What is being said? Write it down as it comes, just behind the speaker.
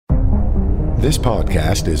This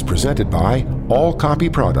podcast is presented by All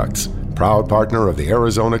Copy Products, proud partner of the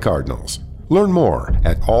Arizona Cardinals. Learn more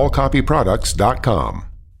at allcopyproducts.com.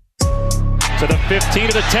 To the 15,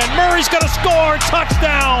 to the 10. Murray's going to score.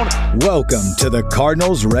 Touchdown. Welcome to the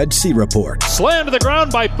Cardinals Red Sea Report. Slammed to the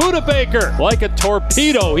ground by Budda Baker. Like a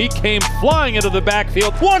torpedo, he came flying into the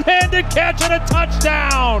backfield. One-handed catch and a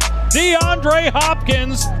touchdown. DeAndre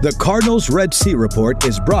Hopkins. The Cardinals Red Sea Report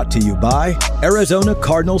is brought to you by Arizona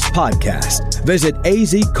Cardinals Podcast. Visit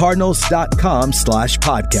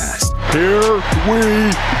azcardinals.com/podcast. Here we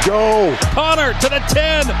go. Connor to the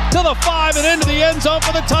 10, to the 5, and into the end zone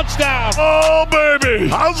for the touchdown. Oh, baby.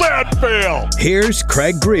 How's that feel? Here's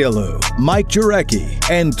Craig Grialou, Mike Jurecki,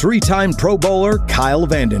 and three-time Pro Bowler Kyle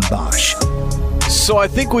Vanden Bosch. So I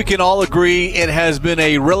think we can all agree it has been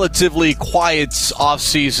a relatively quiet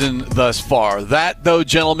offseason thus far. That, though,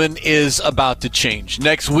 gentlemen, is about to change.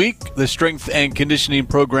 Next week, the strength and conditioning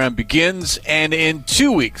program begins, and in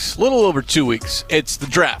 2 weeks, little over 2 weeks, it's the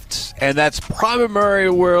draft. And that's primarily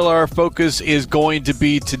where our focus is going to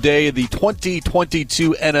be today, the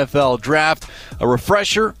 2022 NFL Draft. A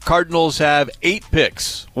refresher, Cardinals have 8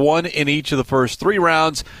 picks, 1 in each of the first 3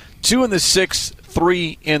 rounds, 2 in the 6th,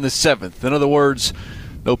 3 in the 7th. In other words,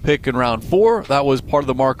 no pick in round 4. That was part of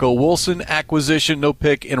the Marco Wilson acquisition. No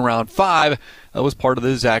pick in round 5. That was part of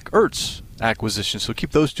the Zach Ertz acquisition. So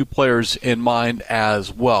keep those 2 players in mind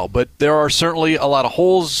as well. But there are certainly a lot of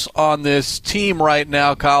holes on this team right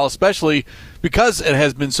now, Kyle, especially because it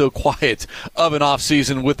has been so quiet of an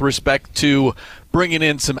offseason with respect to bringing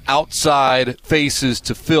in some outside faces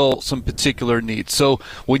to fill some particular needs. So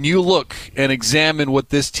when you look and examine what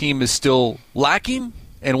this team is still lacking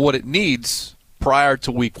and what it needs prior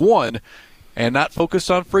to week 1, and not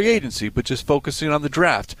focused on free agency, but just focusing on the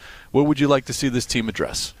draft, what would you like to see this team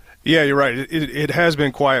address? Yeah, you're right. It has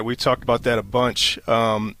been quiet. We talked about that a bunch.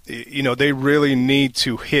 They really need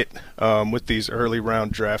to hit with these early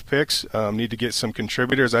round draft picks, need to get some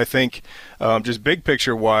contributors. I think just big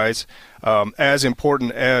picture wise, as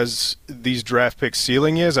important as these draft pick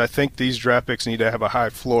ceiling is, I think these draft picks need to have a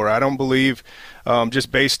high floor. I don't believe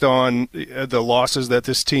just based on the losses that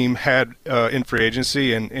this team had in free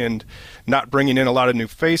agency and not bringing in a lot of new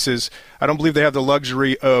faces, I don't believe they have the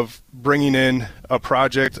luxury of bringing in a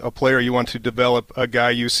project, a player you want to develop, a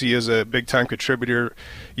guy you see as a big-time contributor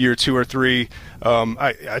year 2 or 3.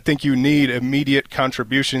 I think you need immediate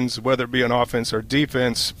contributions, whether it be on offense or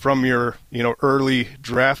defense, from your early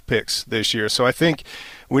draft picks this year. So I think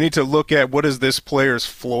we need to look at what is this player's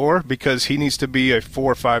floor, because he needs to be a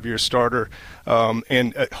 4 or 5 year starter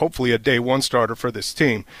and hopefully a day 1 starter for this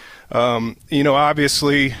team.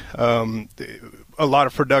 Obviously, a lot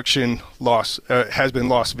of production loss has been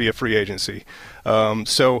lost via free agency.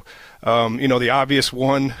 The obvious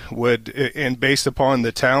one would, and based upon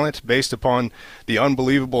the talent, based upon the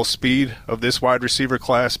unbelievable speed of this wide receiver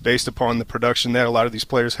class, based upon the production that a lot of these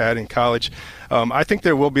players had in college, I think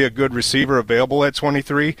there will be a good receiver available at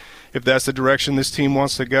 23 if that's the direction this team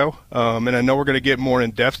wants to go. And I know we're going to get more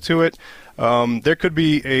in depth to it. There could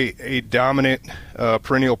be a dominant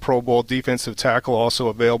perennial Pro Bowl defensive tackle also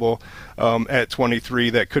available at 23.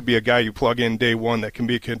 That could be a guy you plug in day 1 that can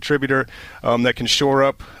be a contributor, that can shore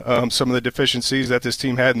up some of the deficiencies that this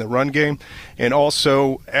team had in the run game, and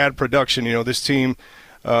also add production. This team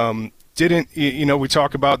didn't, we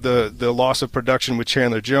talk about the loss of production with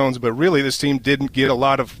Chandler Jones, but really this team didn't get a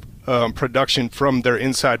lot of production from their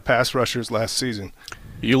inside pass rushers last season.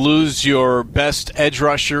 You lose your best edge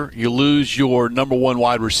rusher. You lose your number 1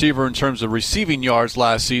 wide receiver in terms of receiving yards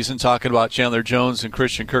last season, talking about Chandler Jones and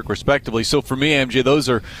Christian Kirk respectively. So for me, MJ, those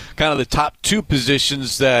are kind of the top 2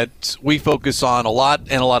 positions that we focus on a lot,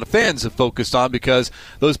 and a lot of fans have focused on, because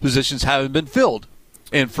those positions haven't been filled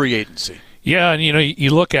in free agency. Yeah, and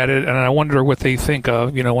you look at it, and I wonder what they think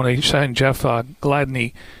of, when they signed Jeff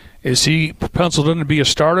Gladney. Is he penciled in to be a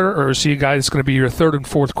starter, or is he a guy that's going to be your 3rd and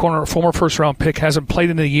 4th corner? Former first-round pick, hasn't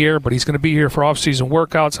played in a year, but he's going to be here for off-season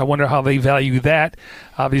workouts. I wonder how they value that.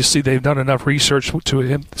 Obviously, they've done enough research to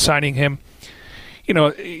him signing him.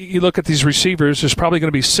 You look at these receivers, there's probably going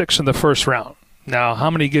to be 6 in the first round. Now,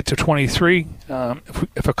 how many get to 23?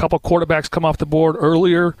 If a couple quarterbacks come off the board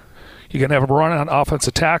earlier, you're going to have a run on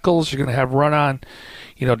offensive tackles. You're going to have a run on,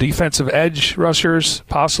 defensive edge rushers,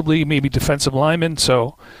 possibly maybe defensive linemen.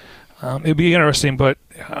 So it'd be interesting, but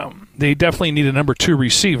they definitely need a number 2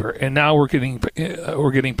 receiver. And now we're getting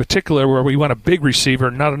particular where we want a big receiver,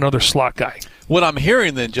 not another slot guy. What I'm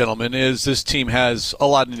hearing then, gentlemen, is this team has a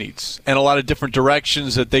lot of needs and a lot of different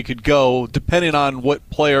directions that they could go depending on what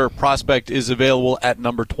player prospect is available at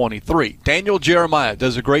number 23. Daniel Jeremiah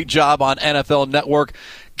does a great job on NFL Network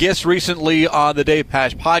guest recently on the Dave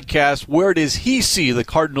Pasch podcast. Where does he see the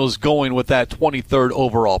Cardinals going with that 23rd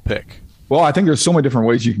overall pick? Well, I think there's so many different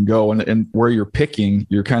ways you can go, and where you're picking,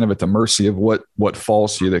 you're kind of at the mercy of what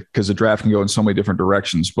falls to you, because the draft can go in so many different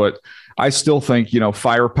directions. But I still think,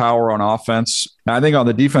 firepower on offense. And I think on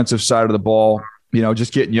the defensive side of the ball,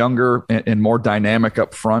 just getting younger and more dynamic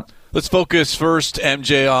up front. Let's focus first,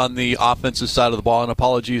 MJ, on the offensive side of the ball, and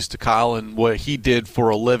apologies to Kyle and what he did for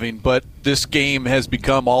a living. But this game has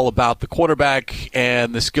become all about the quarterback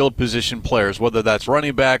and the skilled position players, whether that's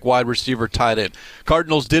running back, wide receiver, tight end.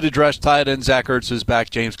 Cardinals did address tight end. Zach Ertz is back.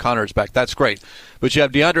 James Conner is back. That's great. But you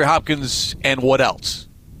have DeAndre Hopkins, and what else?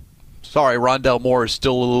 Sorry, Rondell Moore is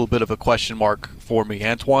still a little bit of a question mark for me.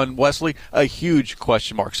 Antoine Wesley, a huge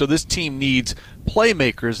question mark. So this team needs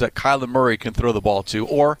playmakers that Kyler Murray can throw the ball to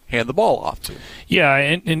or hand the ball off to. Yeah,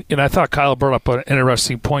 and I thought Kyle brought up an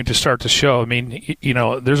interesting point to start the show. I mean,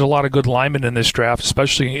 there's a lot of good linemen in this draft,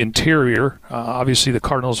 especially interior. Obviously, the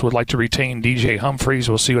Cardinals would like to retain DJ Humphries.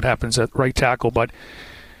 We'll see what happens at right tackle, but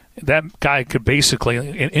that guy could basically,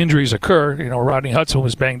 injuries occur. Rodney Hudson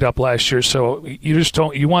was banged up last year, so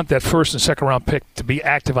you want that first and second round pick to be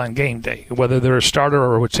active on game day, whether they're a starter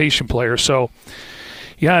or a rotation player. So,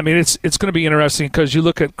 yeah, I mean, it's going to be interesting because you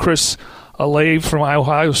look at Chris Olave from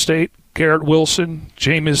Ohio State, Garrett Wilson,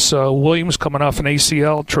 Jameis Williams coming off an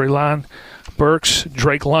ACL, Treylon Burks,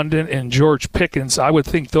 Drake London, and George Pickens. I would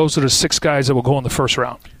think those are the 6 guys that will go in the first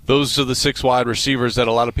round. Those are the 6 wide receivers that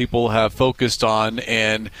a lot of people have focused on.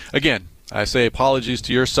 And, again, I say apologies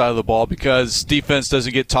to your side of the ball because defense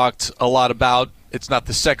doesn't get talked a lot about. It's not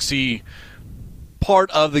the sexy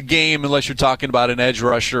part of the game unless you're talking about an edge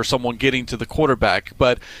rusher or someone getting to the quarterback.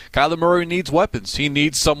 But Kyler Murray needs weapons. He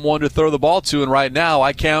needs someone to throw the ball to. And right now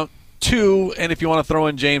I count 2. And if you want to throw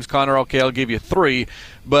in James Conner, okay, I'll give you 3.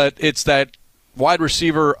 But it's that wide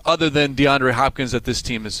receiver other than DeAndre Hopkins that this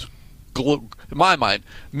team is, in my mind,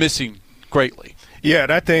 missing greatly. Yeah,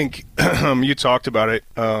 and I think you talked about it.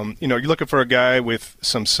 You're looking for a guy with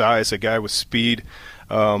some size, a guy with speed.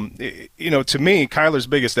 To me, Kyler's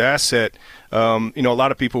biggest asset, a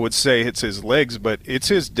lot of people would say it's his legs, but it's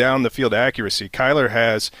his down-the-field accuracy. Kyler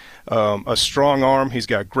has a strong arm. He's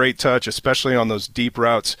got great touch, especially on those deep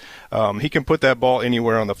routes. He can put that ball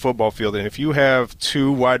anywhere on the football field. And if you have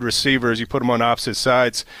 2 wide receivers, you put them on opposite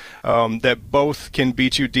sides, that both can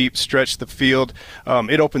beat you deep, stretch the field,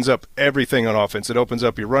 it opens up everything on offense. It opens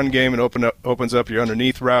up your run game. It opens up your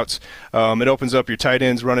underneath routes. It opens up your tight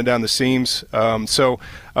ends running down the seams. I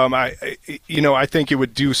think it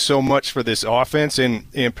would do so much for this offense,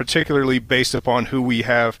 and particularly based upon who we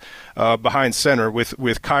have behind center with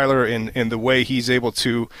Kyler and the way he's able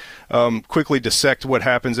to quickly dissect what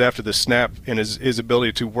happens after the snap and his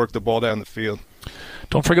ability to work the ball down the field.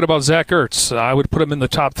 Don't forget about Zach Ertz. I would put him in the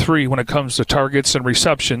top 3 when it comes to targets and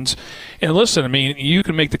receptions. And listen, I mean, you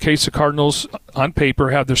can make the case the Cardinals, on paper,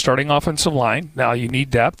 have their starting offensive line. Now you need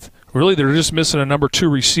depth. Really, they're just missing a number 2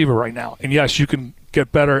 receiver right now. And, yes, you can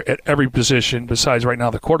get better at every position besides right now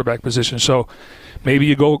the quarterback position. So maybe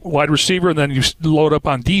you go wide receiver and then you load up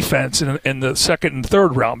on defense in the second and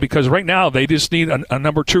third round, because right now they just need a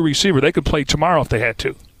number 2 receiver. They could play tomorrow if they had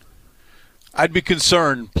to. I'd be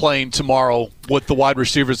concerned playing tomorrow with the wide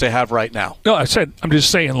receivers they have right now. No, I'm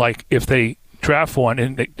just saying, like, if they draft one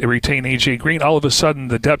and they retain A.J. Green, all of a sudden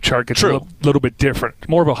the depth chart gets a little bit different.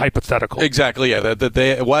 More of a hypothetical. Exactly, yeah. That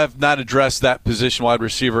they have not addressed that position wide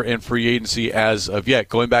receiver in free agency as of yet.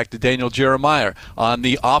 Going back to Daniel Jeremiah, on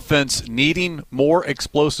the offense needing more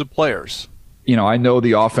explosive players. I know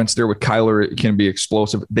the offense there with Kyler can be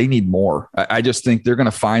explosive. They need more. I just think they're going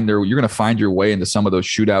to you're going to find your way into some of those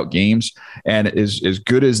shootout games. And as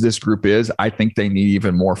good as this group is, I think they need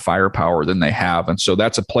even more firepower than they have. And so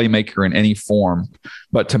that's a playmaker in any form.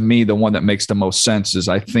 But to me, the one that makes the most sense is,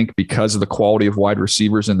 I think, because of the quality of wide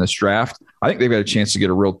receivers in this draft, I think they've got a chance to get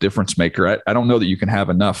a real difference maker. I don't know that you can have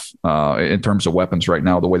enough in terms of weapons right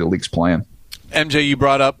now, the way the league's playing. MJ, you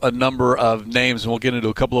brought up a number of names, and we'll get into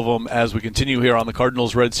a couple of them as we continue here on the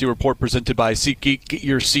Cardinals Red Sea Report presented by SeatGeek. Get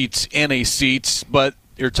your seats in a seat, but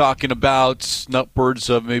you're talking about upwards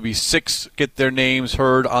of maybe 6 get their names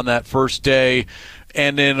heard on that first day.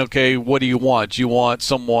 And then, okay, what do you want? Do you want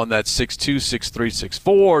someone that's 6'2", 6'3", 6'4",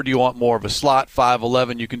 or do you want more of a slot,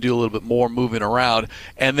 5'11"? You can do a little bit more moving around.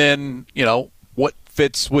 And then, what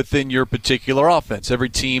fits within your particular offense? Every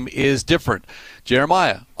team is different.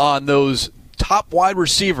 Jeremiah, on those top wide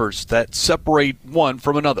receivers that separate one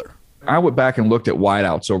from another. I went back and looked at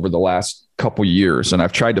wideouts over the last couple years, and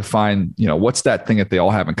I've tried to find, what's that thing that they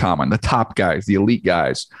all have in common? The top guys, the elite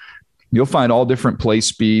guys. You'll find all different play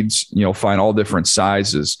speeds. You'll find all different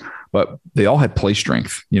sizes. but they all had play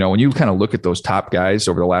strength. When you kind of look at those top guys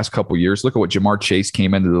over the last couple of years, look at what Jamar Chase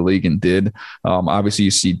came into the league and did. Obviously,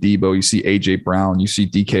 you see Debo, you see A.J. Brown, you see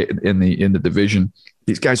DK in the division.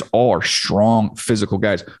 These guys all are strong, physical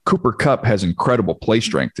guys. Cooper Kupp has incredible play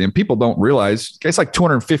strength, and people don't realize guys like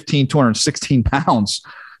 215, 216 pounds.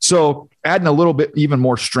 So adding a little bit even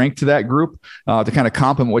more strength to that group to kind of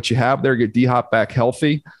complement what you have there, get D-Hop back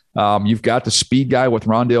healthy. You've got the speed guy with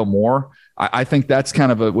Rondale Moore. I think that's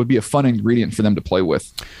kind of would be a fun ingredient for them to play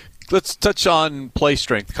with. Let's touch on play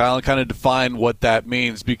strength, Kyle, and kind of define what that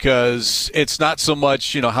means, because it's not so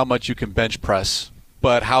much, how much you can bench press,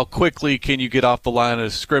 but how quickly can you get off the line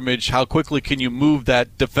of scrimmage? How quickly can you move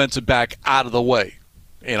that defensive back out of the way?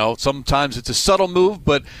 Sometimes it's a subtle move,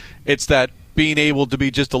 but it's that being able to be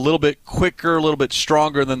just a little bit quicker, a little bit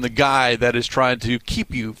stronger than the guy that is trying to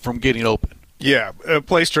keep you from getting open. Yeah,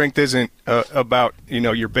 play strength isn't about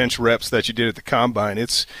your bench reps that you did at the combine.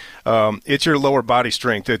 It's your lower body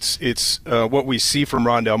strength. It's what we see from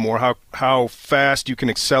Rondale Moore. How fast you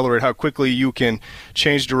can accelerate, how quickly you can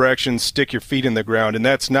change direction, stick your feet in the ground, and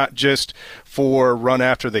that's not just for run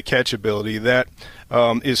after the catch ability. That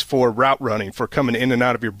is for route running, for coming in and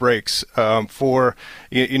out of your breaks. For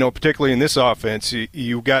particularly in this offense,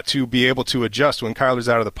 you got to be able to adjust when Kyler's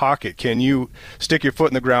out of the pocket. Can you stick your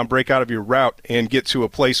foot in the ground, break out of your route, and get to a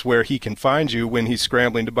place where he can find you when he's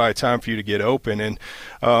scrambling to buy time for you to get open? And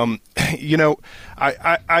I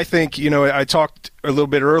think I talked a little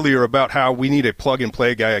bit earlier about how we need a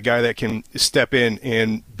plug-and-play guy, a guy that can step in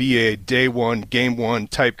and be a day one, game one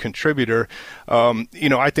type contributor.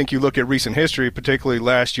 I think you look at recent history, particularly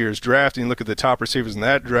last year's draft, and you look at the top receivers in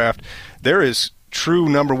that draft, there is true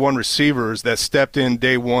number one receivers that stepped in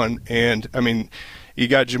day one. And, you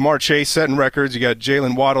got Jamar Chase setting records. You got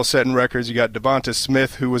Jalen Waddle setting records. You got Devonta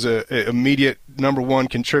Smith, who was a immediate number one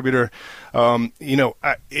contributor.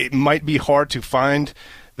 It might be hard to find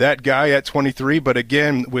that guy at 23, but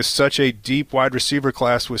again, with such a deep wide receiver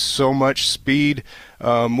class, with so much speed,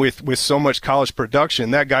 with so much college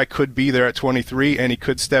production, that guy could be there at 23, and he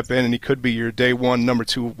could step in, and he could be your day one, number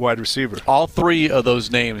two wide receiver. All three of those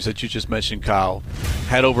names that you just mentioned, Kyle,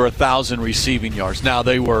 had over 1,000 receiving yards. Now,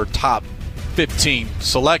 they were top 15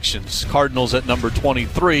 selections. Cardinals at number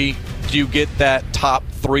 23. Do you get that top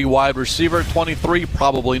three wide receiver at 23?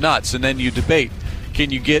 Probably not. So then you debate.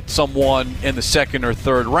 Can you get someone in the second or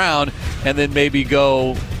third round and then maybe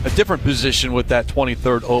go a different position with that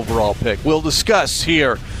 23rd overall pick? We'll discuss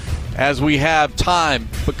here as we have time.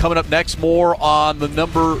 But coming up next, more on the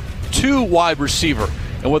number 2 wide receiver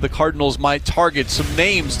and what the Cardinals might target. Some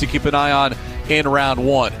names to keep an eye on in round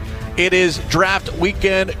 1. It is Draft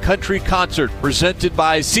Weekend Country Concert presented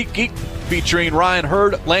by SeatGeek, featuring Ryan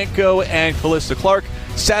Hurd, Lanco, and Callista Clark.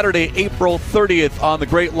 Saturday, April 30th on the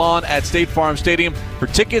Great Lawn at State Farm Stadium. For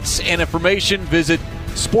tickets and information, visit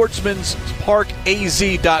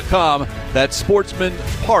sportsmansparkaz.com. That's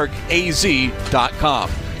sportsmansparkaz.com.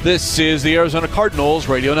 This is the Arizona Cardinals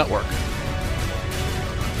Radio Network.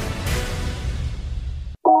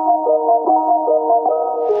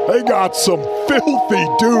 They got some filthy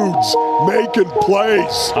dudes making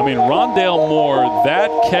plays. Rondale Moore, that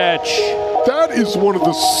catch. That is one of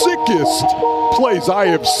the sickest plays I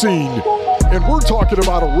have seen. And we're talking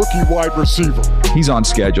about a rookie wide receiver. He's on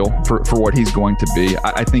schedule for what he's going to be.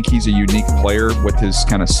 I think he's a unique player with his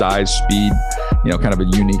kind of size, speed, kind of a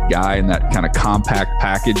unique guy in that kind of compact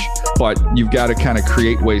package. But you've got to kind of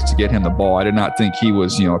create ways to get him the ball. I did not think he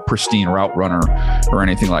was, a pristine route runner or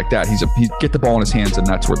anything like that. He get the ball in his hands, and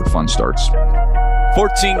that's where the fun starts.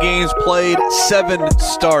 14 games played, 7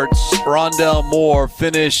 starts. Rondale Moore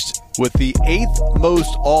finished with the 8th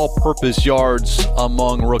most all-purpose yards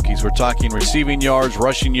among rookies. We're talking receiving yards,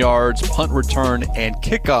 rushing yards, punt return, and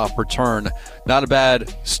kickoff return. Not a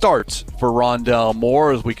bad start for Rondale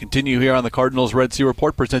Moore as we continue here on the Cardinals Red Sea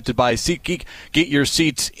Report presented by SeatGeek. Get your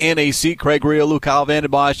seats in a seat. Craig Riolu, Kyle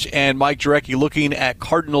Vanden Bosch, and Mike Jurecki looking at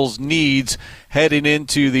Cardinals needs heading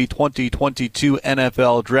into the 2022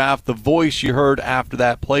 NFL Draft. The voice you heard after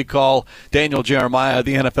that play call, Daniel Jeremiah of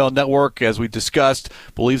the NFL Network, as we discussed,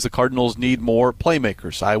 believes the Cardinals need more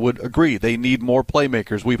playmakers. I would agree. They need more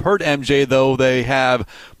playmakers. We've heard MJ, though, they have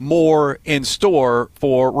more in store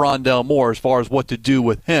for Rondale Moore as far as what to do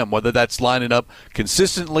with him, whether that's lining up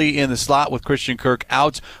consistently in the slot with Christian Kirk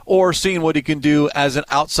out or seeing what he can do as an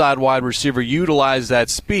outside wide receiver, utilize that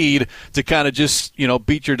speed to kind of just,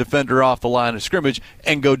 beat your defender off the line of scrimmage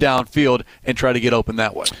and go downfield and try to get open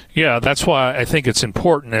that way. Yeah, that's why I think it's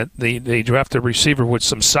important that they draft a receiver with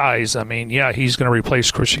some size. He's going to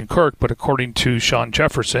replace Christian Kirk, but according to Sean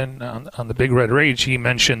Jefferson on the Big Red Rage, he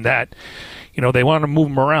mentioned that they want to move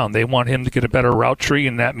him around. They want him to get a better route tree,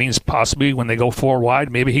 and that means possibly when they go 4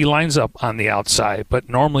 wide, maybe he lines up on the outside. But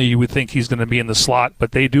normally you would think he's going to be in the slot,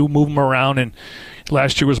 but they do move him around, and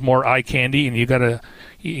last year was more eye candy, and you got to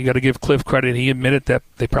give Cliff credit. He admitted that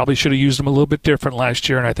they probably should have used him a little bit different last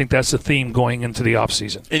year, and I think that's the theme going into the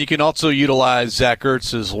offseason. And you can also utilize Zach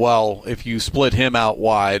Ertz as well if you split him out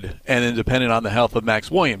wide, and then depending on the health of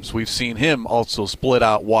Max Williams, we've seen him also split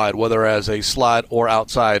out wide, whether as a slot or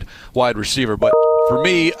outside wide receiver. But for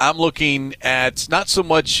me, I'm looking at not so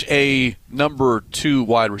much a number 2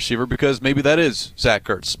 wide receiver, because maybe that is Zach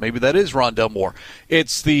Ertz. Maybe that is Rondale Moore.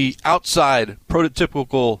 It's the outside,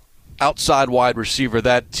 prototypical outside wide receiver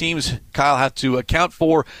that teams, Kyle, have to account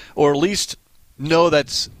for, or at least know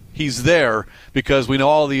that he's there, because we know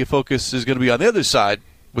all the focus is going to be on the other side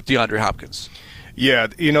with DeAndre Hopkins. Yeah,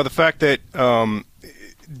 the fact that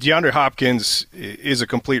DeAndre Hopkins is a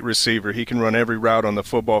complete receiver. He can run every route on the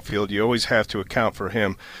football field. You always have to account for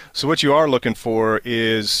him. So what you are looking for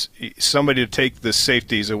is somebody to take the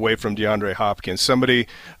safeties away from DeAndre Hopkins. Somebody,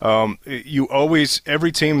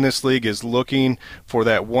 every team in this league is looking for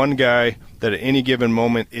that one guy that at any given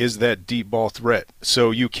moment is that deep ball threat. So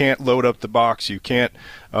you can't load up the box. You can't,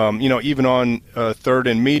 even on third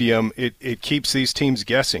and medium, it keeps these teams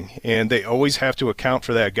guessing, and they always have to account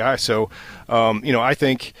for that guy. So, I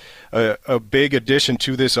think a big addition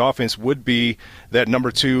to this offense would be that number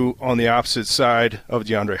 2 on the opposite side of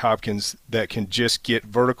DeAndre Hopkins that can just get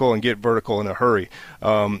vertical in a hurry.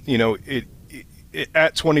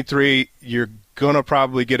 At 23, you're going to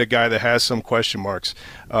probably get a guy that has some question marks.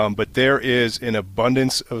 But there is an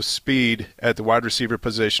abundance of speed at the wide receiver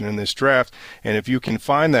position in this draft. And if you can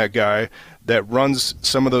find that guy that runs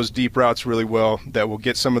some of those deep routes really well, that will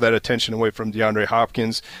get some of that attention away from DeAndre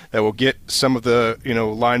Hopkins, that will get some of the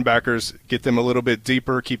linebackers, get them a little bit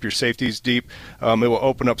deeper, keep your safeties deep, it will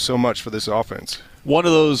open up so much for this offense. One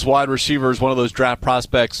of those wide receivers, one of those draft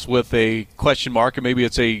prospects with a question mark, and maybe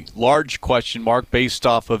it's a large question mark based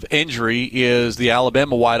off of injury, is the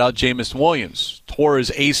Alabama wideout Jameson Williams. Tore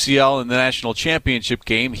his ACL in the national championship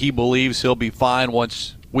game. He believes he'll be fine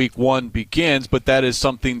once Week 1 begins, but that is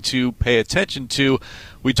something to pay attention to.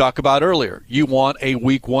 We talked about earlier. You want a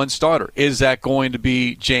Week 1 starter. Is that going to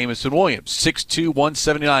be Jameson Williams? 6'2",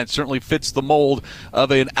 179 certainly fits the mold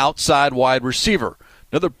of an outside wide receiver.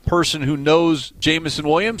 Another person who knows Jameson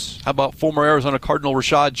Williams, how about former Arizona Cardinal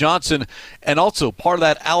Rashad Johnson, and also part of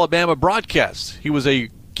that Alabama broadcast. He was a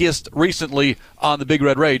guest recently on the Big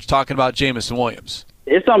Red Rage talking about Jameson Williams.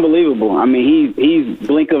 It's unbelievable. I mean, he's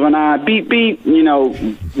blink of an eye, beep, beep,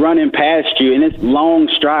 running past you, and it's long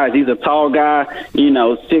strides. He's a tall guy,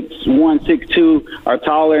 6'1", 6'2", or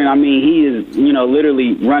taller, and, I mean, he is,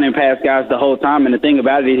 literally running past guys the whole time. And the thing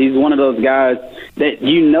about it is he's one of those guys that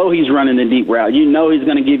he's running the deep route. He's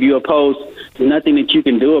going to give you a post. Nothing that you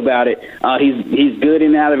can do about it. He's good in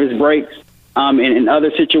and out of his breaks. In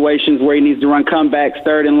other situations where he needs to run comebacks,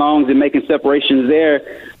 third and longs, and making separations there.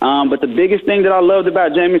 But the biggest thing that I loved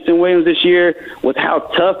about Jameson Williams this year was how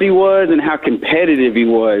tough he was and how competitive he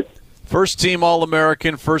was. First-team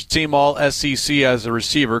All-American, first-team All-SEC as a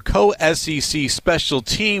receiver, co-SEC Special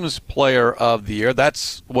Teams Player of the Year.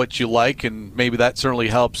 That's what you like, and maybe that certainly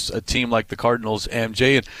helps a team like the Cardinals,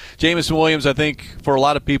 MJ. And Jameson Williams, I think, for a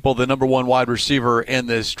lot of people, the number 1 wide receiver in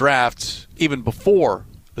this draft, even before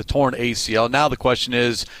the torn ACL. Now the question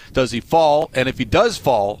is, does he fall? And if he does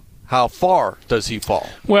fall, how far does he fall?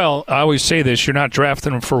 Well, I always say this, you're not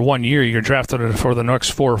drafting him for 1 year, you're drafting him for the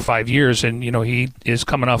next 4 or 5 years, and he is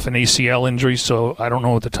coming off an ACL injury, so I don't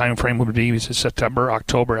know what the time frame would be. Is it September,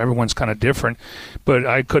 October? Everyone's kind of different, but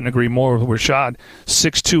I couldn't agree more with Rashad.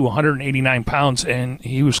 6'2", 189 pounds, and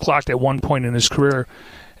he was clocked at one point in his career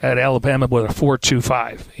at Alabama with a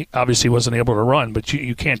 4.25. He obviously wasn't able to run, but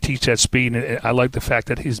you can't teach that speed. And I like the fact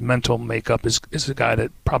that his mental makeup is a guy that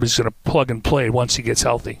probably is going to plug and play once he gets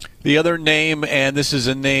healthy. The other name, and this is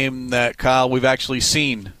a name that, Kyle, we've actually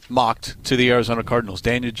seen mocked to the Arizona Cardinals.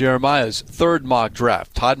 Daniel Jeremiah's third mock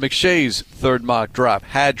draft. Todd McShay's third mock draft.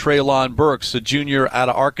 Had Treylon Burks, a junior out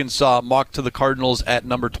of Arkansas, mocked to the Cardinals at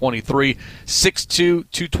number 23. 6'2",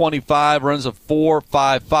 225, runs a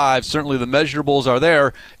 4.55. Certainly the measurables are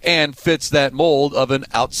there and fits that mold of an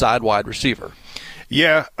outside wide receiver.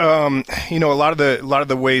 Yeah, a lot of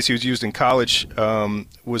the ways he was used in college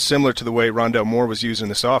was similar to the way Rondale Moore was used in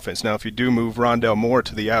this offense. Now, if you do move Rondale Moore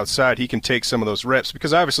to the outside, he can take some of those reps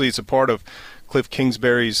because obviously it's a part of Cliff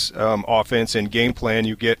Kingsbury's offense and game plan.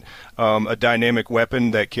 You get a dynamic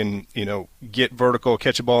weapon that can, get vertical,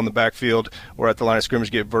 catch a ball in the backfield or at the line of scrimmage,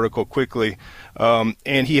 get vertical quickly,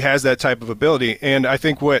 and he has that type of ability. And I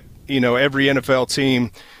think what every NFL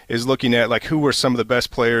team is looking at, like, who were some of the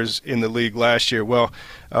best players in the league last year. Well,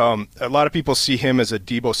 a lot of people see him as a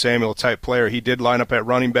Deebo Samuel type player. He did line up at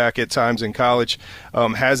running back at times in college,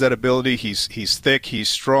 has that ability. He's thick, he's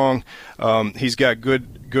strong, he's got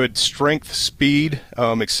good strength, speed,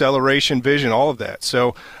 acceleration, vision, all of that.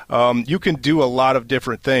 So you can do a lot of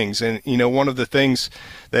different things. And, one of the things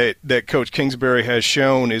that Coach Kingsbury has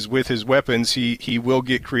shown is with his weapons, he will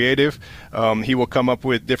get creative. He will come up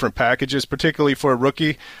with different packages, particularly for a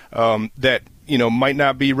rookie that, might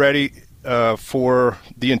not be ready for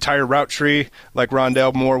the entire route tree like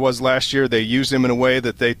Rondale Moore was last year. They used him in a way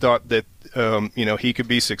that they thought that, he could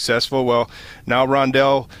be successful. Well, now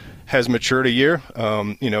Rondale has matured a year.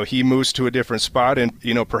 He moves to a different spot, and,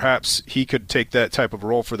 perhaps he could take that type of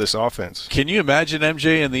role for this offense. Can you imagine,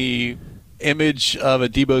 MJ, in the image of a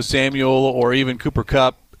Deebo Samuel or even Cooper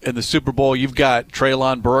Kupp in the Super Bowl? You've got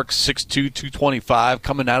Treylon Burks, 6'2", 225,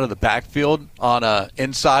 coming out of the backfield on an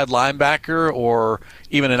inside linebacker or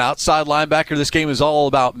even an outside linebacker. This game is all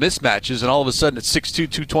about mismatches, and all of a sudden it's 6'2",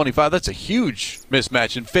 225. That's a huge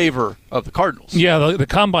mismatch in favor of the Cardinals. Yeah, the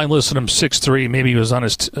combine listed him 6'3". Maybe he was on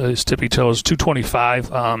his tippy toes, 225.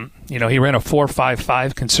 He ran a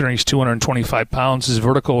 4.55 considering he's 225 pounds. His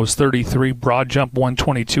vertical was 33, broad jump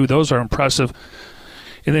 122. Those are impressive.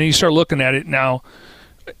 And then you start looking at it now,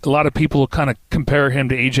 a lot of people kind of compare him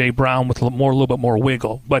to A.J. Brown with a little bit more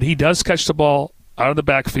wiggle. But he does catch the ball out of the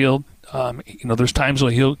backfield. There's times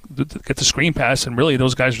when he'll get the screen pass, and really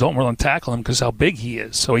those guys don't really tackle him because how big he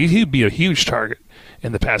is. So he'd be a huge target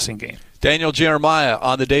in the passing game. Daniel Jeremiah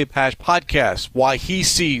on the Dave Pasch podcast, why he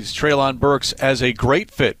sees Treylon Burks as a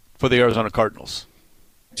great fit for the Arizona Cardinals.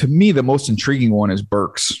 To me, the most intriguing one is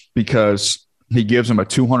Burks because he gives him a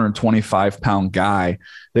 225-pound guy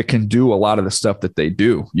that can do a lot of the stuff that they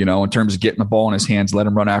do, in terms of getting the ball in his hands, let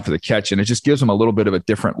him run after the catch. And it just gives him a little bit of a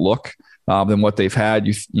different look than what they've had.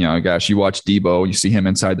 You watch Deebo, you see him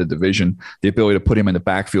inside the division, the ability to put him in the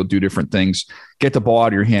backfield, do different things, get the ball out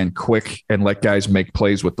of your hand quick and let guys make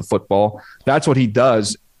plays with the football. That's what he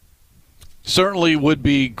does. Certainly would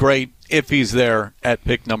be great if he's there at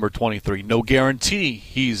pick number 23. No guarantee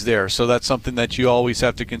he's there, so that's something that you always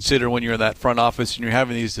have to consider when you're in that front office and you're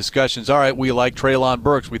having these discussions. All right, we like Treylon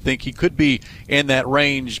Burks. We think he could be in that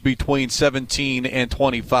range between 17 and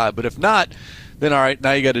 25. But if not, then all right,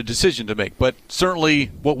 now you got a decision to make. But certainly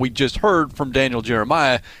what we just heard from Daniel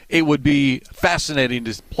Jeremiah, it would be fascinating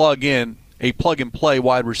to plug in a plug-and-play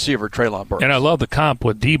wide receiver, Treylon Burks. And I love the comp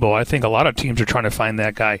with Deebo. I think a lot of teams are trying to find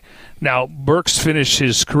that guy. Now, Burks finished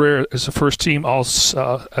his career as a first-team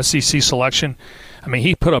All-SEC selection. I mean,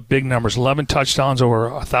 he put up big numbers, 11 touchdowns, over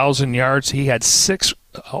 1,000 yards. He had 6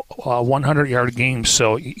 100-yard games,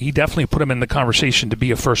 so he definitely put him in the conversation to be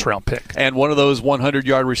a first-round pick. And one of those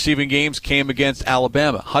 100-yard receiving games came against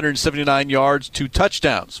Alabama, 179 yards, 2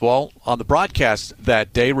 touchdowns. Well, on the broadcast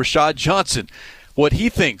that day, Rashad Johnson, what he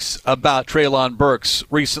thinks about Treylon Burks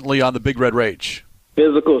recently on the Big Red Rage.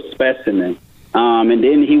 Physical specimen. And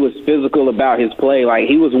then he was physical about his play. Like,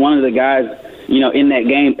 he was one of the guys, in that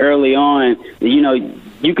game early on,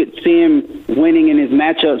 you could see him winning in his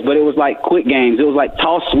matchups, but it was like quick games. It was like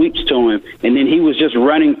toss sweeps to him, and then he was just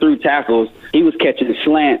running through tackles. He was catching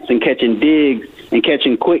slants and catching digs and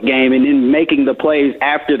catching quick game and then making the plays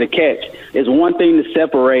after the catch. It's one thing to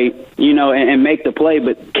separate, and make the play,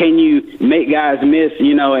 but can you make guys miss,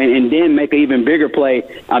 and then make an even bigger play?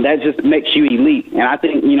 That just makes you elite. And I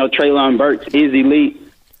think, Treylon Burks is elite.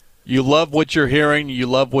 You love what you're hearing, you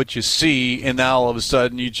love what you see, and now all of a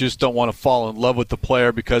sudden you just don't want to fall in love with the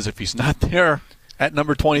player because if he's not there at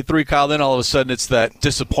number 23, Kyle, then all of a sudden it's that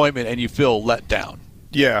disappointment and you feel let down.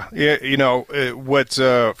 Yeah, what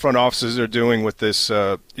front offices are doing with this,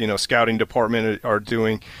 scouting department are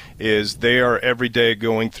doing is they are every day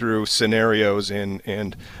going through scenarios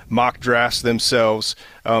and mock drafts themselves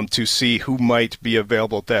to see who might be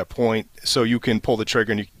available at that point so you can pull the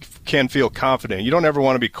trigger and you can feel confident. You don't ever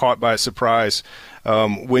want to be caught by a surprise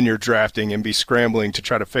when you're drafting and be scrambling to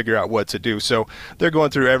try to figure out what to do. So they're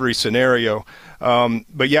going through every scenario.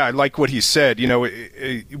 But yeah, I like what he said.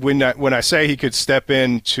 When I say he could step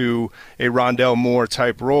into a Rondale Moore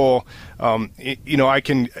type role, I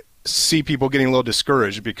can see people getting a little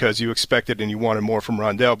discouraged because you expected and you wanted more from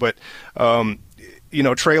Rondale. But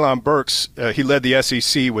Treylon Burks, he led the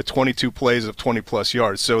SEC with 22 plays of 20-plus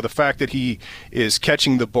yards. So the fact that he is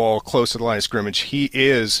catching the ball close to the line of scrimmage, he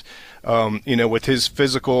is with his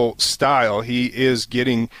physical style, he is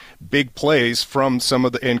getting big plays from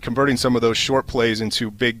and converting some of those short plays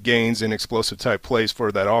into big gains and explosive type plays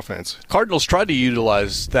for that offense. Cardinals tried to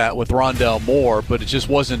utilize that with Rondale Moore, but it just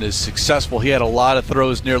wasn't as successful. He had a lot of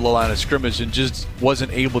throws near the line of scrimmage and just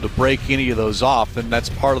wasn't able to break any of those off, and that's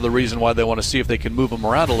part of the reason why they want to see if they can move him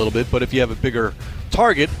around a little bit. But if you have a bigger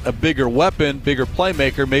target, a bigger weapon, bigger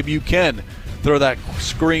playmaker, maybe you can throw that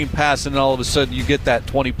screen pass, and all of a sudden you get that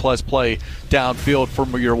 20-plus play downfield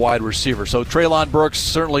from your wide receiver. So Treylon Burks,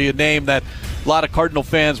 certainly a name that a lot of Cardinal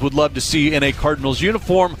fans would love to see in a Cardinals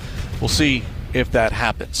uniform. We'll see if that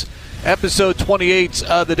happens. Episode 28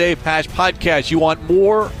 of the Dave Pasch Podcast. You want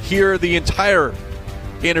more? Hear the entire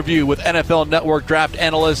interview with NFL Network draft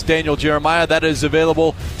analyst Daniel Jeremiah. That is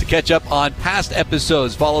available to catch up on past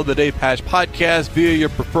episodes. Follow the Dave Pasch Podcast via your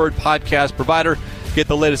preferred podcast provider. Get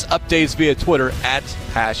the latest updates via Twitter at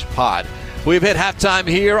PaschPod. We've hit halftime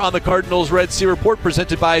here on the Cardinals Red Sea Report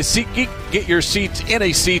presented by SeatGeek. Get your seat in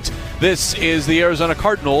a seat. This is the Arizona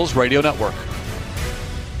Cardinals Radio Network.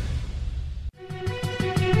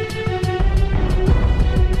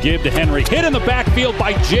 Give to Henry. Hit in the backfield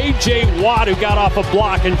by J.J. Watt, who got off a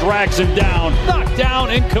block and drags him down. Knocked down,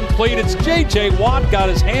 incomplete. It's J.J. Watt, got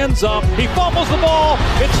his hands up. He fumbles the ball.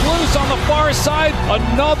 It's loose on the far side.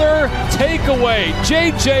 Another takeaway.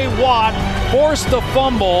 J.J. Watt forced the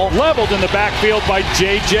fumble. Leveled in the backfield by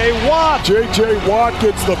J.J. Watt. J.J. Watt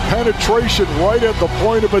gets the penetration right at the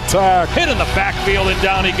point of attack. Hit in the backfield, and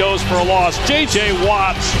down he goes for a loss. J.J.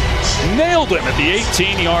 Watt nailed him at the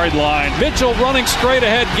 18-yard line. Mitchell running straight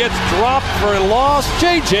ahead, gets dropped for a loss.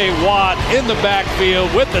 J.J. Watt in the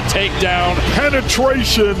backfield with the takedown.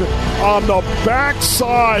 Penetration on the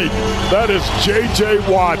backside. That is J.J.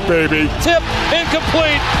 Watt, baby. Tip,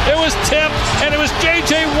 incomplete. It was tipped, and it was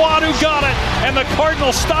J.J. Watt who got it. And the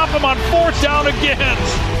Cardinals stop him on 4th down again.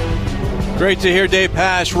 Great to hear Dave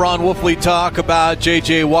Pasch, Ron Wolfley talk about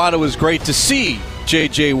J.J. Watt. It was great to see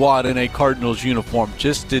J.J. Watt in a Cardinals uniform.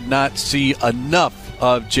 Just did not see enough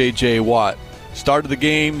of J.J. Watt. Started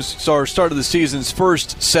the season's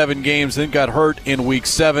first 7 games, then got hurt in week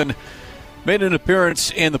 7. Made an appearance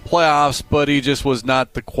in the playoffs, but he just was not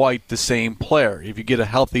quite the same player. If you get a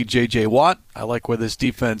healthy J.J. Watt, I like where this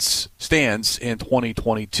defense stands in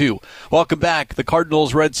 2022. Welcome back. The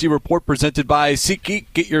Cardinals Red Sea Report presented by SeatGeek.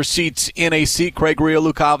 Get your seats in a seat. Craig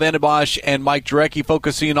Riolu, Kyle Van Den Bosch, and Mike Jurecki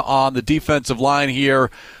focusing on the defensive line here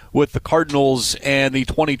with the Cardinals and the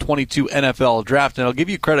 2022 NFL Draft. And I'll give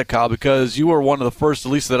you credit, Kyle, because you were one of the first,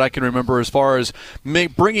 at least that I can remember, as far as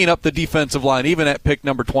bringing up the defensive line, even at pick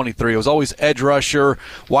number 23. It was always edge rusher,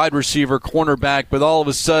 wide receiver, cornerback, but all of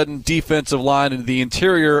a sudden defensive line and the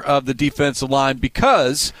interior of the defensive line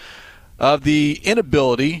because of the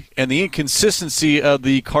inability and the inconsistency of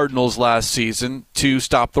the Cardinals last season to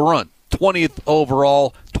stop the run. 20th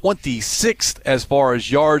overall, 26th as far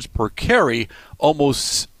as yards per carry,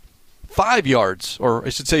 almost 5 yards, or I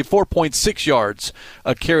should say 4.6 yards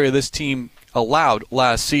a carry this team allowed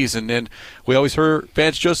last season. And we always heard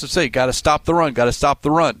Vance Joseph say, got to stop the run, got to stop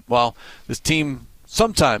the run. Well, this team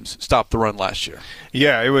sometimes stopped the run last year.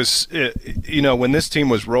 Yeah, it was, when this team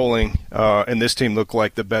was rolling and this team looked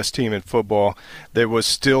like the best team in football, there was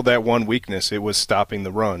still that one weakness. It was stopping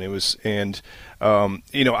the run.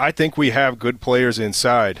 I think we have good players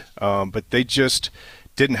inside, but they just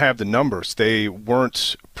didn't have the numbers. They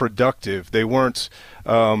weren't productive. They weren't,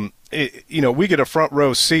 we get a front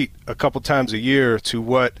row seat a couple times a year to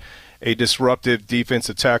what a disruptive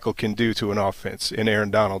defensive tackle can do to an offense in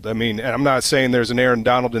Aaron Donald. I mean, and I'm not saying there's an Aaron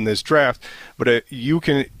Donald in this draft, but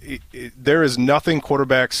there is nothing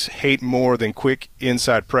quarterbacks hate more than quick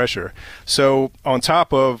inside pressure. So on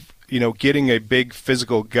top of getting a big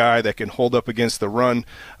physical guy that can hold up against the run,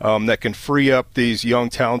 that can free up these young,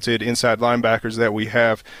 talented inside linebackers that we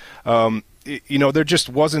have. There just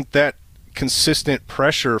wasn't that consistent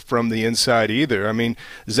pressure from the inside either. I mean,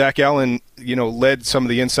 Zach Allen, led some of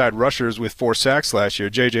the inside rushers with 4 sacks last year.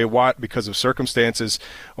 J.J. Watt, because of circumstances,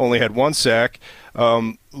 only had 1 sack.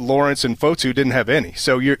 Lawrence and Fotu didn't have any.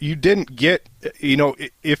 So you didn't get,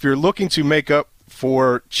 if you're looking to make up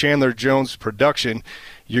for Chandler Jones' production,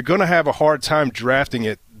 you're going to have a hard time drafting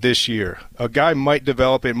it this year. A guy might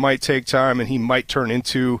develop, it might take time, and he might turn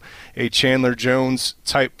into a Chandler Jones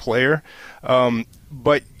type player.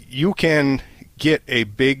 But you can get a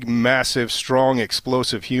big, massive, strong,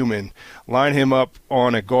 explosive human, line him up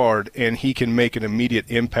on a guard, and he can make an immediate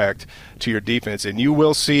impact to your defense. And you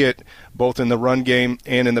will see it both in the run game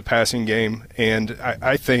and in the passing game. And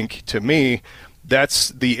I think, to me, that's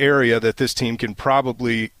the area that this team can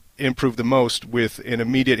probably improve the most with an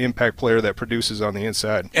immediate impact player that produces on the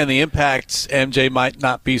inside. And the impacts, MJ, might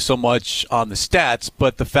not be so much on the stats,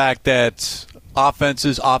 but the fact that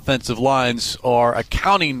offensive lines are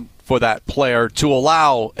accounting for that player to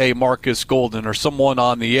allow a Marcus Golden or someone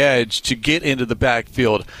on the edge to get into the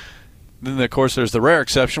backfield. Then, of course, there's the rare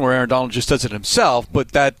exception where Aaron Donald just does it himself,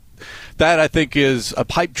 but that I think is a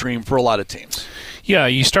pipe dream for a lot of teams. Yeah,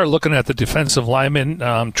 you start looking at the defensive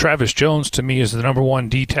linemen. Travis Jones, to me, is the number 1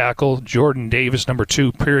 D tackle. Jordan Davis, number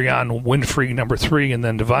 2. Perion Winfrey, number 3. And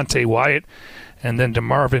then Devontae Wyatt. And then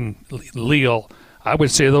DeMarvin Leal. I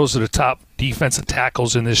would say those are the top defensive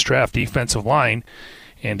tackles in this draft, defensive line.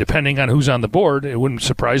 And depending on who's on the board, it wouldn't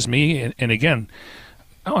surprise me. And again,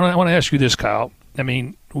 I want to ask you this, Kyle. I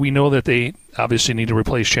mean, we know that they obviously need to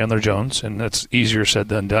replace Chandler Jones, and that's easier said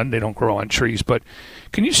than done. They don't grow on trees. But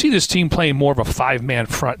can you see this team playing more of a 5-man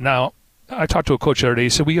front? Now, I talked to a coach the other day. He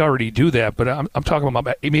said, we already do that, but I'm talking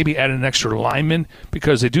about maybe adding an extra lineman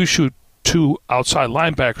because they do shoot 2 outside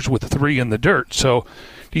linebackers with 3 in the dirt. So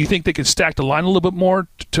do you think they can stack the line a little bit more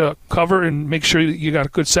to cover and make sure that you got a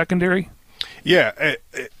good secondary? Yeah,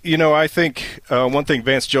 I think one thing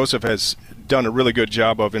Vance Joseph has done a really good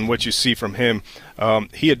job of, and what you see from him,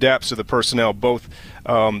 he adapts to the personnel both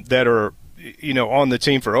that are on the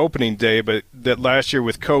team for opening day, but that last year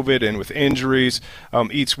with COVID and with injuries,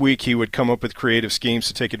 each week he would come up with creative schemes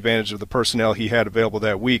to take advantage of the personnel he had available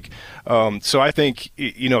that week. So I think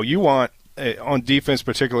you want, on defense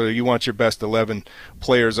particularly, you want your best 11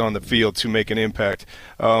 players on the field to make an impact.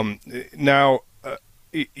 Now,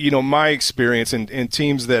 my experience in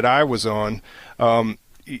teams that I was on,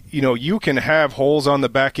 you can have holes on the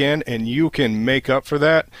back end and you can make up for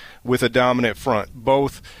that with a dominant front,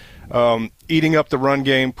 both eating up the run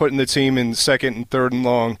game, putting the team in 2nd and 3rd and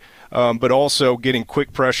long, but also getting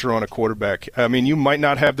quick pressure on a quarterback. I mean, you might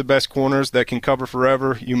not have the best corners that can cover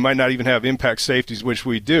forever. You might not even have impact safeties, which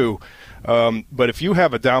we do. But if you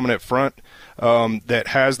have a dominant front that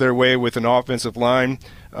has their way with an offensive line,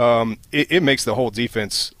 it makes the whole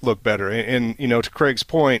defense look better. And to Craig's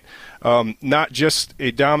point, not just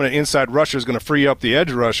a dominant inside rusher is going to free up the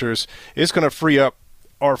edge rushers, it's going to free up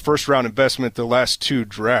our first-round investment the last 2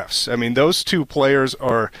 drafts. I mean, those 2 players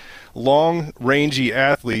are long, rangy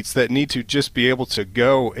athletes that need to just be able to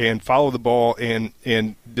go and follow the ball and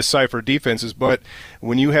decipher defenses. But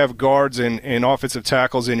when you have guards and offensive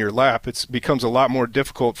tackles in your lap, it becomes a lot more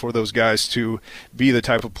difficult for those guys to be the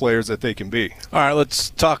type of players that they can be. All right,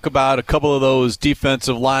 let's talk about a couple of those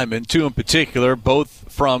defensive linemen, 2 in particular, both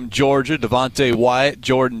from Georgia, Devontae Wyatt,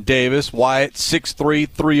 Jordan Davis. Wyatt, 6'3",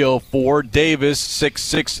 304. Davis,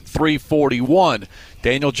 6'6", 341.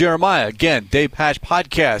 Daniel Jeremiah, again, Dave Hatch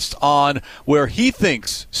podcast on where he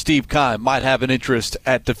thinks Steve Keim might have an interest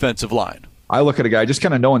at defensive line. I look at a guy, just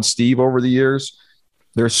kind of knowing Steve over the years,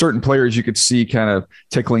 there are certain players you could see kind of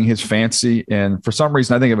tickling his fancy. And for some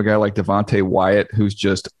reason, I think of a guy like Devontae Wyatt, who's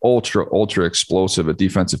just ultra explosive, a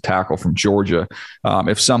defensive tackle from Georgia.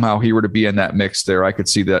 If somehow he were to be in that mix there, I could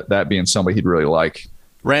see that being somebody he'd really like.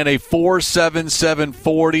 Ran a 4.77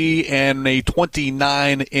 40 and a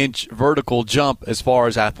 29-inch vertical jump as far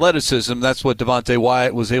as athleticism. That's what Devontae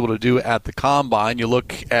Wyatt was able to do at the Combine. You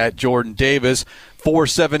look at Jordan Davis,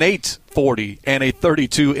 4.78 40 and a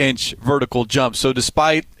 32-inch vertical jump. So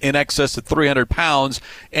despite in excess of 300 pounds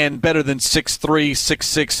and better than 6'3",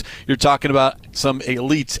 6'6", you're talking about some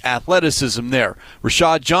elite athleticism there.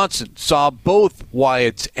 Rashad Johnson saw both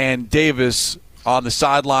Wyatt and Davis on the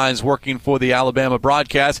sidelines working for the Alabama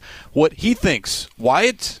broadcast. What he thinks,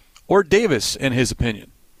 Wyatt or Davis, in his opinion?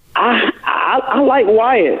 I like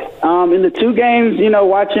Wyatt. In the 2 games,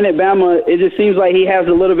 watching at Bama, it just seems like he has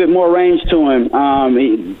a little bit more range to him.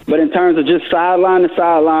 But in terms of just sideline to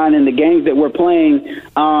sideline and the games that we're playing,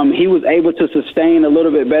 he was able to sustain a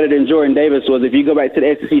little bit better than Jordan Davis was. If you go back to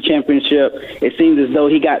the SEC championship, it seems as though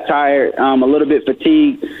he got tired, a little bit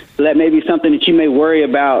fatigued. So that may be something that you may worry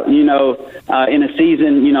about, in a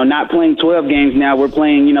season, not playing 12 games now. We're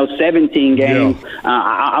playing, 17 games. Yeah.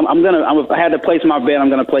 I had to place my bet. I'm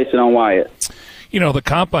going to place it on Wyatt. The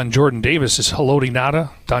comp on Jordan Davis is Haloti Ngata,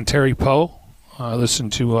 Dontari Poe.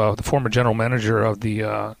 Listened to the former general manager of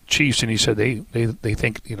the Chiefs, and he said they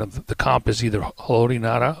think the comp is either Haloti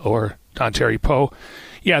Ngata or Dontari Poe.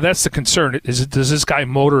 Yeah, that's the concern. Does this guy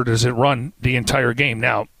motor? Does it run the entire game?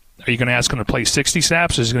 Now, are you going to ask him to play 60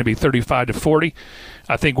 snaps? Is it going to be 35 to 40?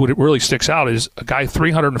 I think what it really sticks out is a guy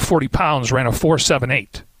 340 pounds ran a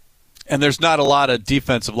 4.78. And there's not a lot of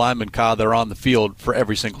defensive linemen, Kyle, that are on the field for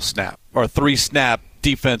every single snap, or 3-snap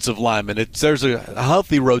defensive linemen. There's a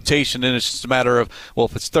healthy rotation, and it's just a matter of, well,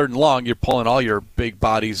 if it's 3rd and long, you're pulling all your big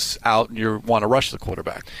bodies out and you want to rush the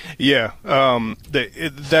quarterback. Yeah,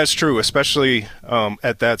 that's true, especially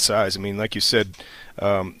at that size. I mean, like you said,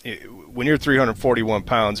 when you're 341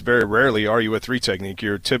 pounds, very rarely are you a 3 technique.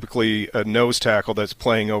 You're typically a nose tackle that's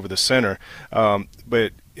playing over the center.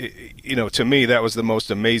 But to me, that was the most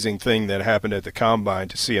amazing thing that happened at the Combine,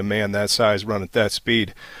 to see a man that size run at that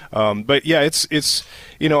speed. But yeah, it's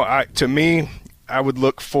to me, I would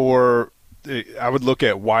look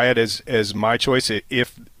at Wyatt as my choice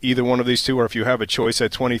if either one of these two, or if you have a choice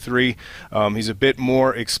at 23. He's a bit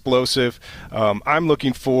more explosive. I'm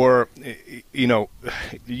looking for, you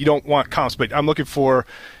don't want comps, but I'm looking for,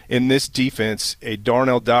 in this defense, a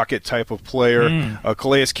Darnell Dockett type of player, a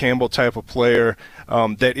Calais Campbell type of player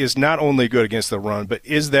that is not only good against the run, but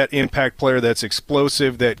is that impact player that's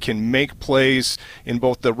explosive, that can make plays in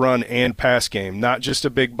both the run and pass game. Not just a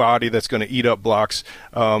big body that's going to eat up blocks,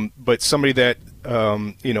 but somebody that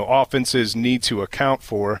offenses need to account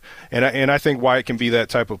for. And I think Wyatt can be that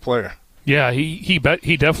type of player. Yeah, he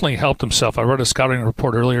definitely helped himself. I read a scouting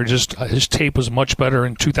report earlier. Just his tape was much better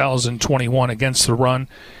in 2021 against the run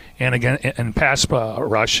and again and pass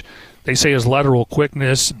rush. They say his lateral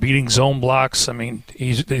quickness, beating zone blocks. I mean,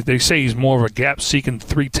 they say he's more of a gap-seeking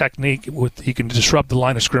 3 technique. He can disrupt the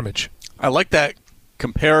line of scrimmage. I like that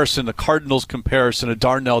comparison, the Cardinals comparison of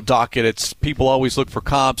Darnell Dockett. It's people always look for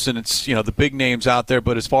comps, and it's the big names out there.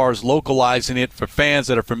 But as far as localizing it for fans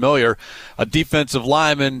that are familiar, a defensive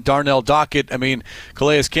lineman, Darnell Dockett. I mean,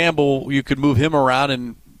 Calais Campbell, you could move him around,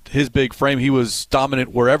 and his big frame, he was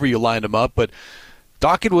dominant wherever you lined him up. But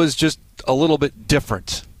Dockett was just a little bit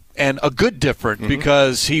different. And a good different,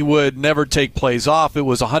 because he would never take plays off. It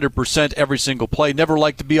was 100% every single play. Never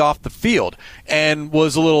liked to be off the field, and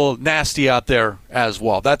was a little nasty out there as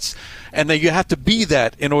well. And then you have to be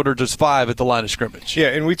that in order to survive at the line of scrimmage. Yeah,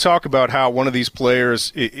 and we talk about how one of these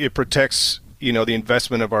players, it protects the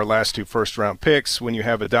investment of our last 2 first-round picks. When you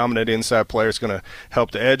have a dominant inside player, it's going to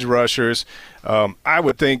help the edge rushers. I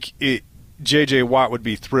would think J.J. Watt would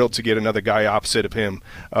be thrilled to get another guy opposite of him.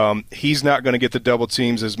 He's not going to get the double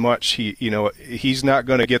teams as much. He's not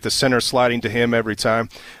going to get the center sliding to him every time.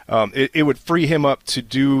 It would free him up to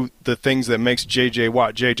do the things that makes J.J.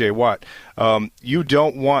 Watt J.J. Watt. You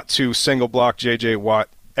don't want to single block J.J. Watt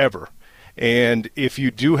ever. And if you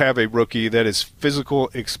do have a rookie that is physical,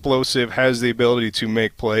 explosive, has the ability to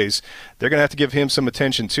make plays, they're going to have to give him some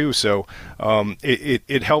attention too. So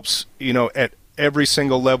it helps, at every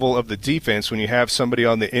single level of the defense when you have somebody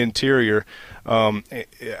on the interior.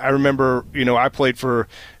 I remember, I played for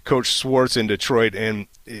Coach Schwartz in Detroit, and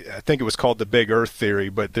I think it was called the Big Earth Theory,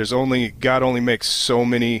 but God only makes so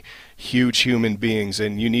many huge human beings,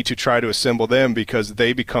 and you need to try to assemble them because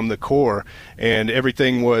they become the core, and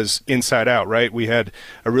everything was inside out, right? We had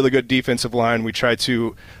a really good defensive line. We tried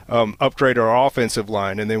to upgrade our offensive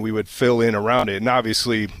line, and then we would fill in around it. And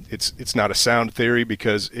obviously it's not a sound theory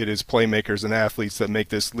because it is playmakers and athletes that make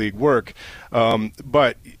this league work.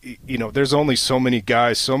 But there's only so many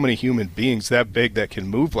guys, so many human beings that big that can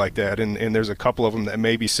move like that, and there's a couple of them that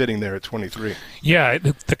may be sitting there at 23. Yeah,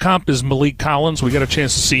 the comp is Malik Collins. We got a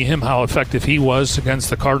chance to see him, how effective he was against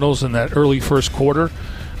the Cardinals in that early first quarter.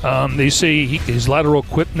 They say his lateral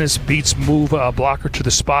quickness beats move blocker to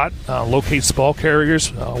the spot, locates ball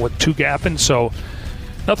carriers with 2 gapping. So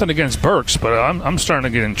nothing against Burks, but I'm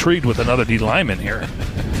starting to get intrigued with another D lineman here.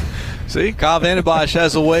 See, Kyle Vanden Bosch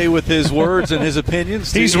has a way with his words and his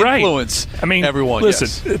opinions to influence everyone.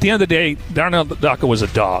 Listen, at the end of the day, Darnell Dockett was a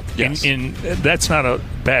dog. Yes. And that's not a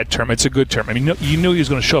bad term. It's a good term. I mean, you knew he was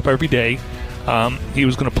going to show up every day. He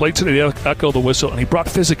was going to play to the echo of the whistle, and he brought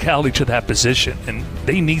physicality to that position, and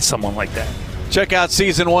they need someone like that. Check out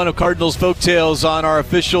Season 1 of Cardinals Folktales on our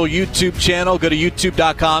official YouTube channel. Go to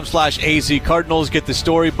youtube.com/azcardinals. Get the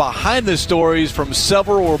story behind the stories from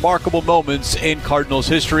several remarkable moments in Cardinals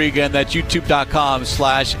history. Again, that's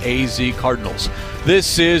youtube.com/azcardinals.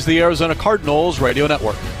 This is the Arizona Cardinals Radio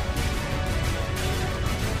Network.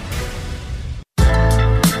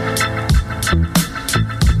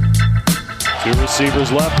 Two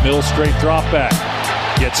receivers left. Mills straight drop back.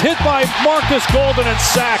 Gets hit by Marcus Golden and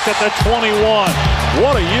sacked at the 21.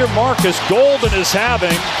 What a year Marcus Golden is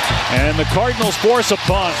having. And the Cardinals force a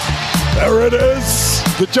punt. There it is.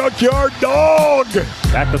 The Junkyard Dog.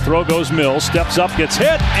 Back to throw goes Mills. Steps up, gets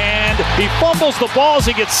hit, and he fumbles the ball as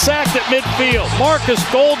he gets sacked at midfield. Marcus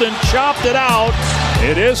Golden chopped it out.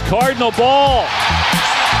 It is Cardinal ball.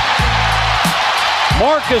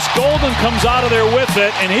 Marcus Golden comes out of there with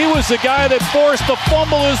it, and he was the guy that forced the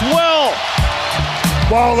fumble as well.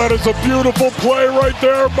 Wow, that is a beautiful play right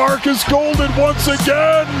there. Marcus Golden once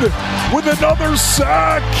again with another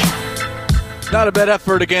sack. Not a bad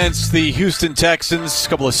effort against the Houston Texans. A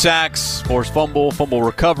couple of sacks, forced fumble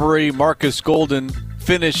recovery. Marcus Golden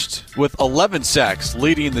finished with 11 sacks,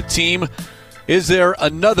 leading the team. Is there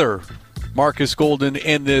another Marcus Golden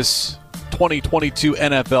in this 2022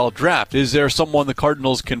 NFL draft? Is there someone the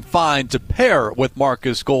Cardinals can find to pair with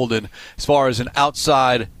Marcus Golden as far as an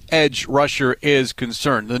outside edge rusher is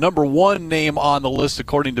concerned? The number one name on the list,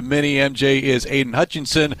 according to many, MJ, is Aiden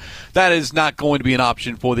Hutchinson. That is not going to be an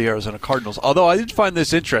option for the Arizona Cardinals. Although I did find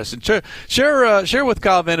this interesting. Share with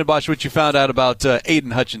Kyle Vanden Bosch what you found out about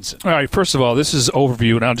Aiden Hutchinson. All right, first of all, this is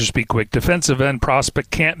overview, and I'll just be quick. Defensive end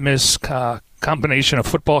prospect, can't miss, combination of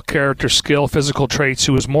football character, skill, physical traits,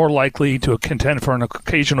 who is more likely to contend for an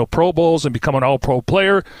occasional Pro Bowls and become an All-Pro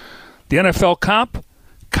player. The NFL comp,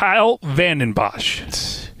 Kyle Vanden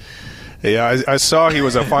Bosch. Yeah, I saw he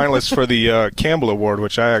was a finalist for the Campbell Award,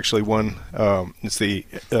 which I actually won. It's the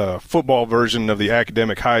football version of the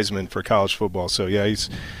academic Heisman for college football. So, yeah,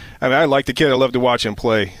 I like the kid. I love to watch him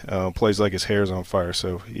play. Plays like his hair's on fire.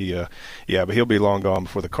 So, but he'll be long gone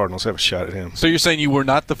before the Cardinals have a shot at him. So you're saying you were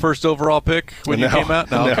not the first overall pick when you came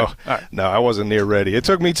out? No, okay. No, I wasn't near ready. It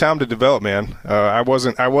took me time to develop, man. I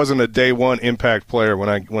wasn't a day one impact player when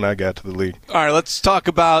I got to the league. All right, let's talk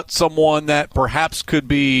about someone that perhaps could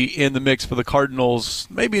be in the mix for the Cardinals.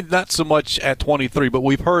 Maybe not so much at 23, but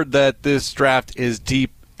we've heard that this draft is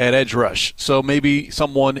deep at edge rush. So maybe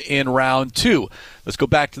someone in round 2. Let's go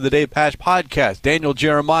back to the Dave Pasch podcast. Daniel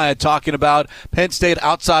Jeremiah talking about Penn State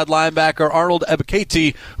outside linebacker Arnold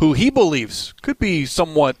Ebiketie, who he believes could be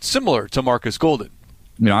somewhat similar to Marcus Golden.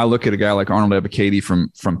 You know, I look at a guy like Arnold Ebiketie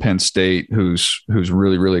from Penn State who's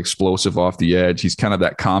really, really explosive off the edge. He's kind of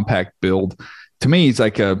that compact build. To me, he's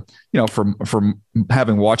like from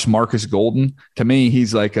having watched Marcus Golden, to me,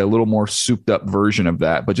 he's like a little more souped up version of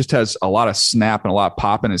that, but just has a lot of snap and a lot of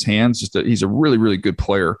pop in his hands. He's a really, really good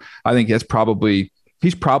player. I think he's probably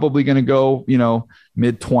going to go,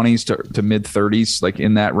 mid 20s to mid 30s, like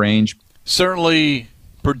in that range. Certainly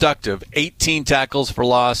productive. 18 tackles for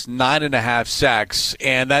loss, 9.5 sacks,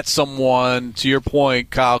 and that's someone, to your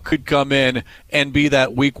point, Kyle, could come in and be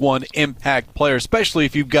that week one impact player, especially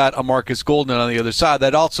if you've got a Marcus Golden on the other side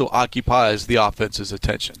that also occupies the offense's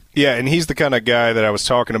attention. Yeah, and he's the kind of guy that I was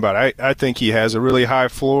talking about. I think he has a really high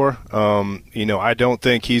floor. I don't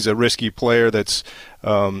think he's a risky player that's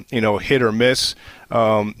hit or miss.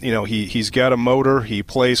 He's got a motor. He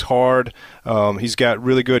plays hard. He's got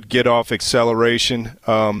really good get-off acceleration.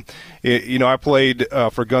 I played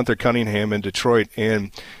for Gunther Cunningham in Detroit,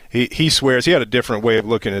 and he swears he had a different way of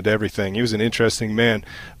looking at everything. He was an interesting man,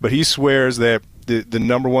 but he swears that the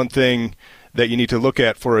number one thing that you need to look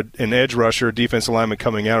at for an edge rusher, a defensive lineman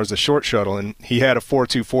coming out, is a short shuttle. And he had a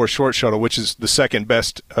 4.24 short shuttle, which is the second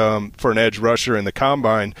best for an edge rusher in the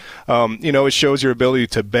combine. It shows your ability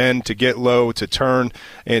to bend, to get low, to turn,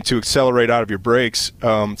 and to accelerate out of your brakes.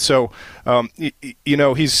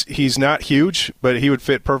 He's not huge, but he would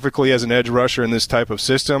fit perfectly as an edge rusher in this type of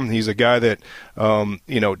system. He's a guy that,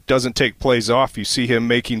 doesn't take plays off. You see him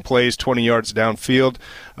making plays 20 yards downfield.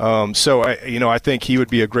 I think he would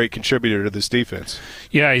be a great contributor to this defense.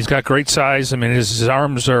 Yeah, he's got great size. I mean, his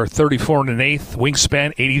arms are 34 1/8,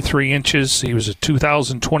 wingspan 83 inches. He was a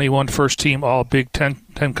 2021 first team All Big Ten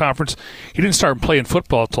Conference. He didn't start playing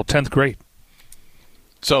football until 10th grade.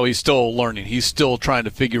 So he's still learning. He's still trying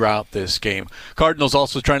to figure out this game. Cardinals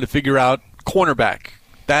also trying to figure out cornerback.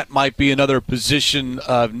 That might be another position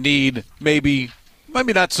of need, maybe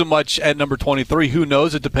not so much at number 23. Who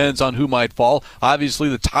knows? It depends on who might fall. Obviously,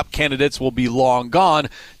 the top candidates will be long gone.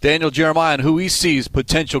 Daniel Jeremiah, and who he sees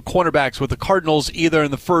potential cornerbacks with the Cardinals either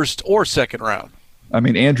in the first or second round. I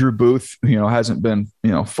mean, Andrew Booth, hasn't been,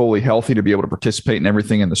 fully healthy to be able to participate in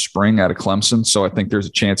everything in the spring out of Clemson. So I think there's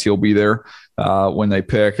a chance he'll be there when they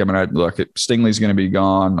pick. I mean, Stingley's going to be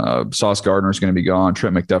gone. Sauce Gardner's going to be gone.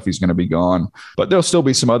 Trent McDuffie's going to be gone. But there'll still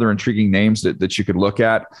be some other intriguing names that you could look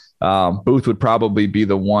at. Booth would probably be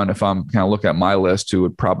the one, if I'm kind of looking at my list, who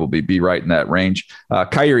would probably be right in that range.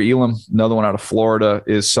 Kaiir Elam, another one out of Florida,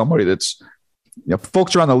 is somebody that's,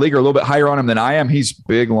 folks around the league are a little bit higher on him than I am. He's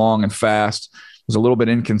big, long, and fast. Was a little bit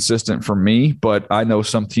inconsistent for me, but I know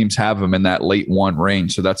some teams have him in that late 1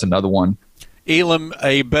 range, so that's another one. Elam,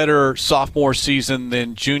 a better sophomore season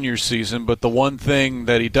than junior season, but the one thing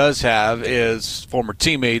that he does have is former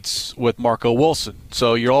teammates with Marco Wilson.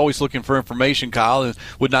 So you're always looking for information, Kyle. It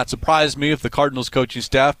would not surprise me if the Cardinals coaching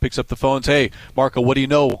staff picks up the phone and says, hey, Marco, what do you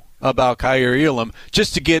know about Kaiir Elam?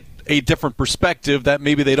 Just to get a different perspective that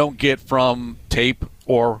maybe they don't get from tape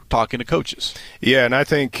or talking to coaches. Yeah, and I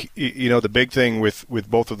think, the big thing with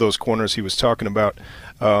both of those corners he was talking about,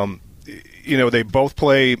 they both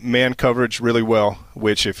play man coverage really well,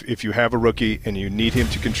 which if you have a rookie and you need him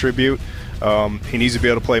to contribute, he needs to be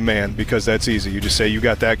able to play man, because that's easy. You just say, you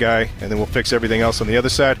got that guy, and then we'll fix everything else on the other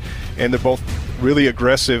side. And they're both really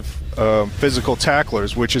aggressive physical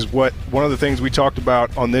tacklers, which is one of the things we talked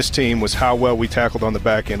about on this team was how well we tackled on the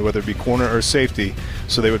back end, whether it be corner or safety,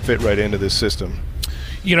 so they would fit right into this system.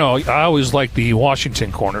 I always like the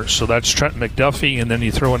Washington corners. So that's Trent McDuffie, and then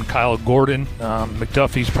you throw in Kyle Gordon.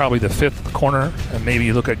 McDuffie's probably the 5th corner, and maybe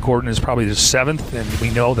you look at Gordon as probably the 7th. And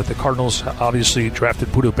we know that the Cardinals obviously drafted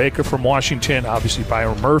Budda Baker from Washington, obviously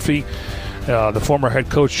Byron Murphy. The former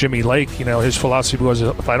head coach, Jimmy Lake, his philosophy was,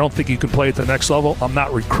 if I don't think you can play at the next level, I'm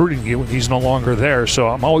not recruiting you, and he's no longer there. So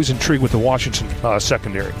I'm always intrigued with the Washington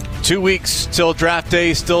secondary. 2 weeks till draft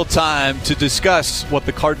day, still time to discuss what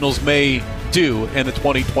the Cardinals may do in the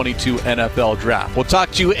 2022 NFL Draft. We'll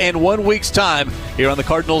talk to you in 1 week's time here on the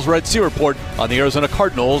Cardinals Red Sea Report on the Arizona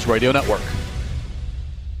Cardinals Radio Network.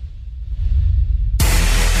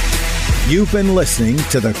 You've been listening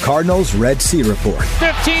to the Cardinals Red Sea Report.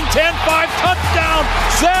 15-10-5 touchdown.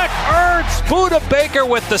 Zach Ertz. Budda Baker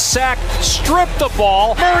with the sack. Stripped the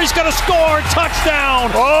ball. Murray's going to score.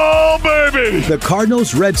 Touchdown. Oh, baby. The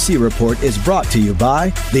Cardinals Red Sea Report is brought to you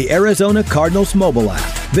by the Arizona Cardinals mobile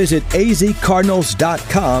app. Visit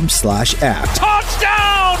azcardinals.com/app.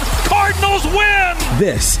 Touchdown. Cardinals win.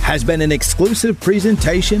 This has been an exclusive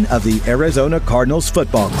presentation of the Arizona Cardinals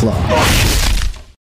Football Club.